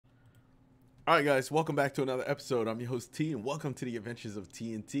All right, guys, welcome back to another episode. I'm your host T, and welcome to the adventures of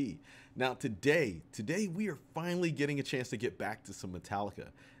TNT. Now, today we are finally getting a chance to get back to some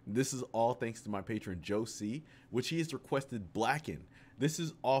Metallica. This is all thanks to my patron Joe C, which he has requested Blackened. This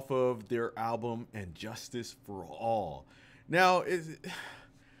is off of their album And Justice for All. Now,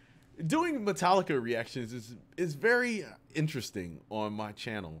 doing Metallica reactions is very interesting on my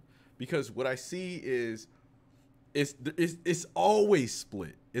channel because what I see is it's always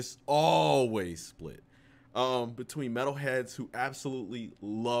split. It's always split between metalheads who absolutely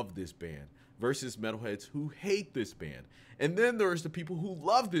love this band versus metalheads who hate this band. And then there's the people who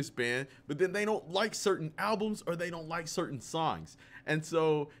love this band, but then they don't like certain albums or they don't like certain songs. And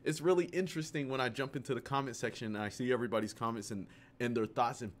so it's really interesting when I jump into the comment section and I see everybody's comments and their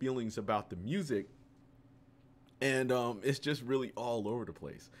thoughts and feelings about the music. And it's just really all over the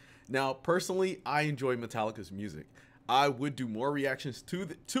place. Now, personally, I enjoy Metallica's music. I would do more reactions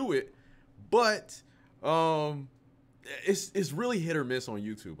to it, but it's really hit or miss on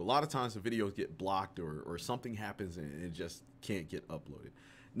YouTube. A lot of times the videos get blocked or something happens and it just can't get uploaded.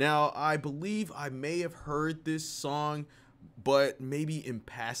 Now, I believe I may have heard this song, but maybe in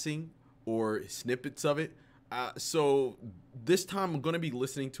passing or snippets of it. So this time I'm going to be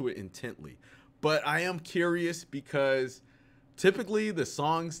listening to it intently. But I am curious because typically the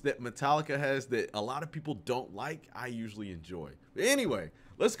songs that Metallica has that a lot of people don't like, I usually enjoy. But anyway,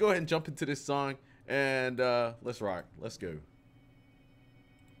 let's go ahead and jump into this song and let's rock. Let's go.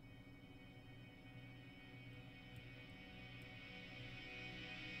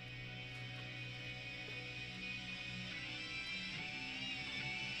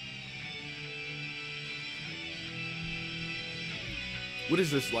 What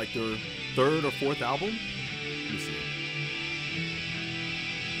is this, like their third or fourth album? Let me see.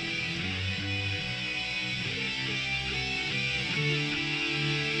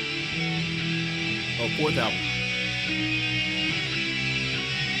 Oh, fourth album.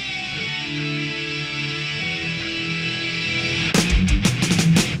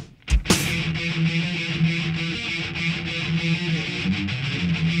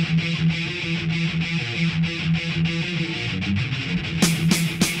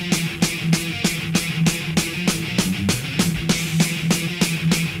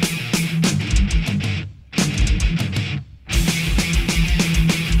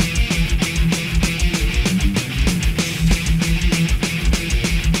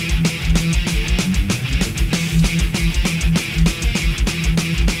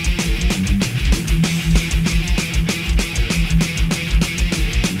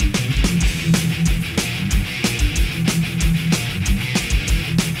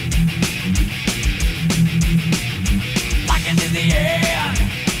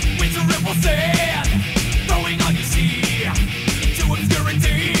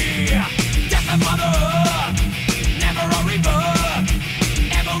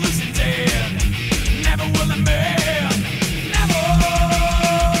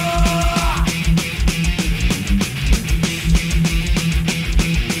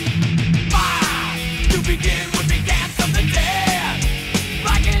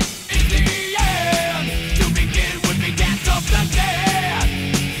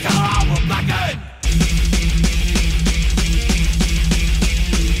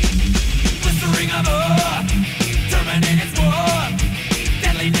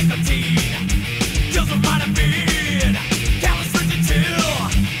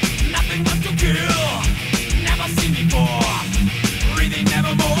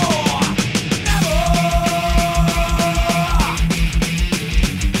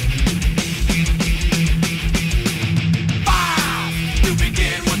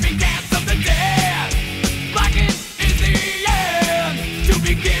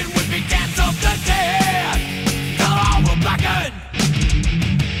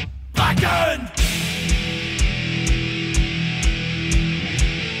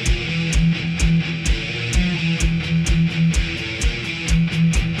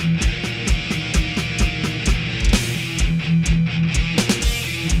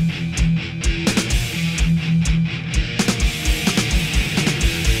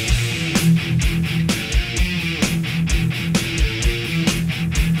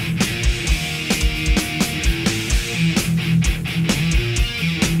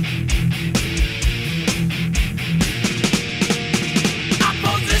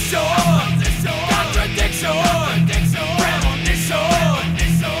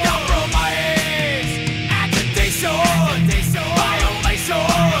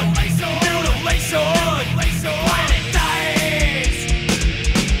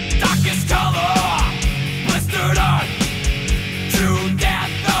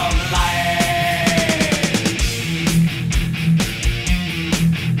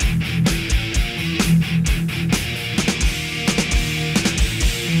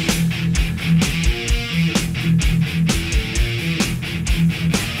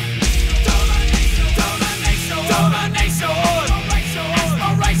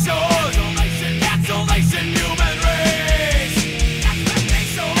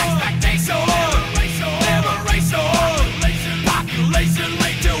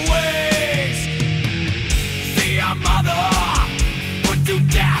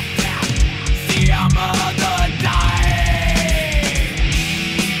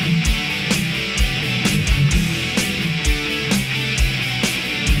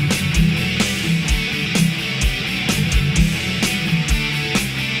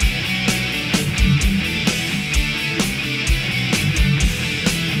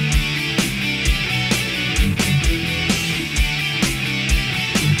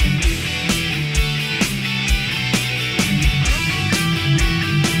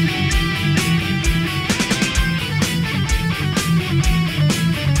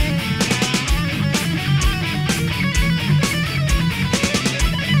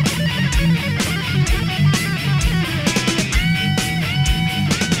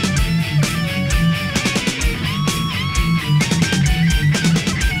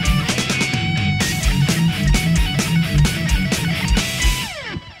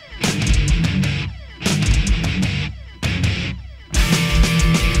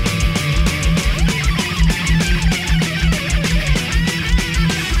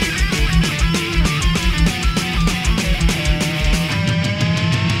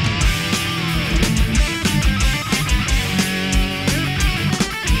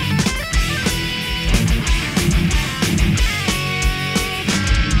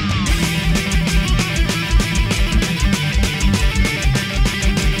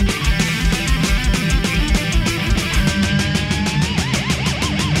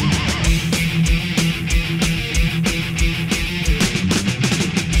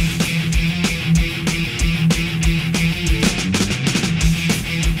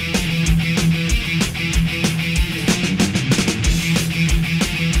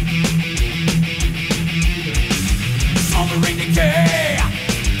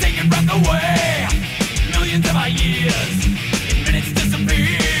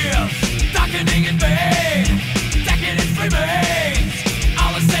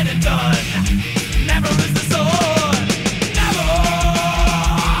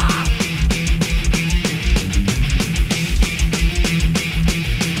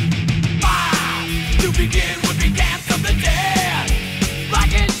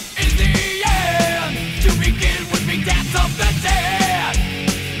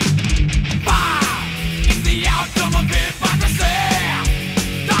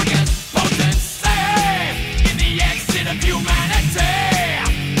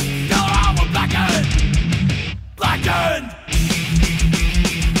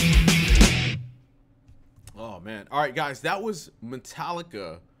 right, guys, that was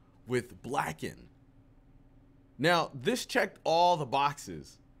Metallica with Blackened. Now, this checked all the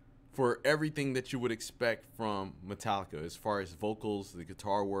boxes for everything that you would expect from Metallica as far as vocals, the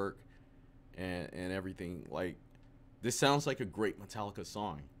guitar work, and everything. Like, this sounds like a great Metallica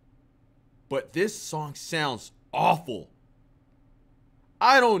song. But this song sounds awful.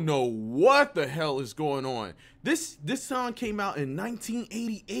 I don't know what the hell is going on. This song came out in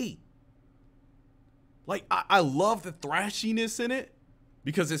 1988. Like, I love the thrashiness in it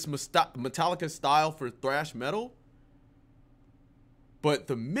because it's Metallica style for thrash metal. But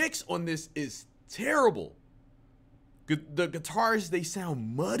the mix on this is terrible. The guitars, they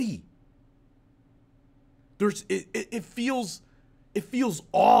sound muddy. It feels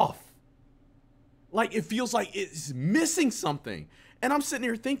off. Like, it feels like it's missing something. And I'm sitting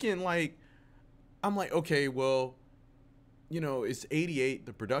here thinking, like, I'm like, okay, well, you know, it's 88.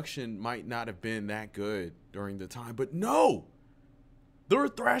 The production might not have been that good during the time. But no, there were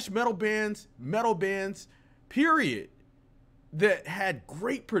thrash metal bands, period, that had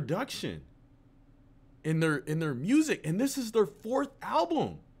great production in their music. And this is their 4th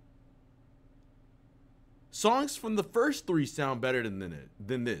album. Songs from the first 3 sound better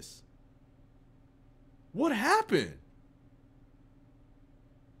than this. What happened?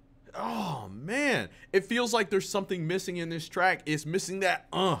 Oh, man. It feels like there's something missing in this track. It's missing that,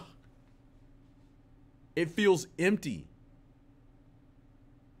 It feels empty.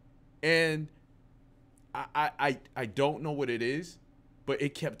 And I don't know what it is, but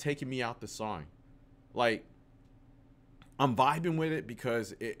it kept taking me out the song. Like, I'm vibing with it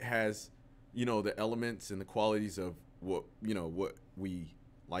because it has, you know, the elements and the qualities of what we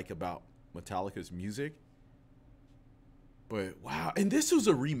like about Metallica's music. But wow, and this was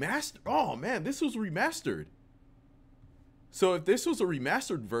a remaster. Oh man, this was remastered. So if this was a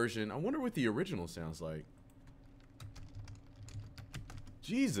remastered version, I wonder what the original sounds like.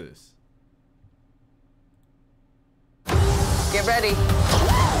 Jesus. Get ready.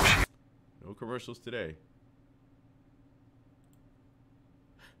 No commercials today.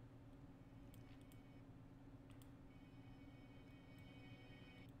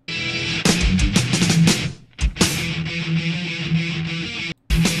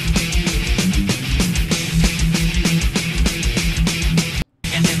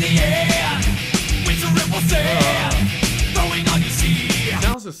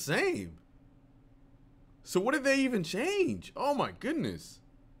 Sounds the same. So what did they even change? Oh my goodness.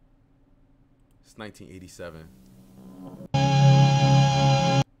 It's 1987.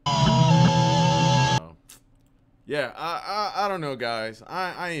 Oh. Yeah, I don't know, guys.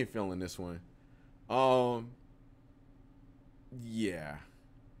 I ain't feeling this one. Yeah.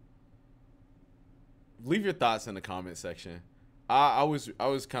 Leave your thoughts in the comment section. I was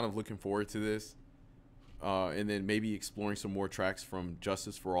kind of looking forward to this. And then maybe exploring some more tracks from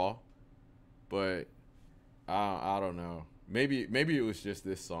Justice for All. But I don't know. Maybe it was just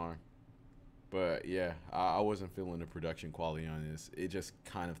this song. But yeah, I wasn't feeling the production quality on this. It just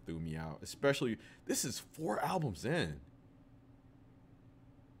kind of threw me out. Especially, this is 4 albums in.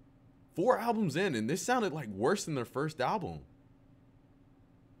 4 albums in, and this sounded like worse than their first album.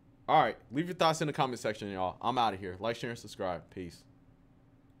 All right, leave your thoughts in the comment section, y'all. I'm out of here. Like, share, and subscribe. Peace.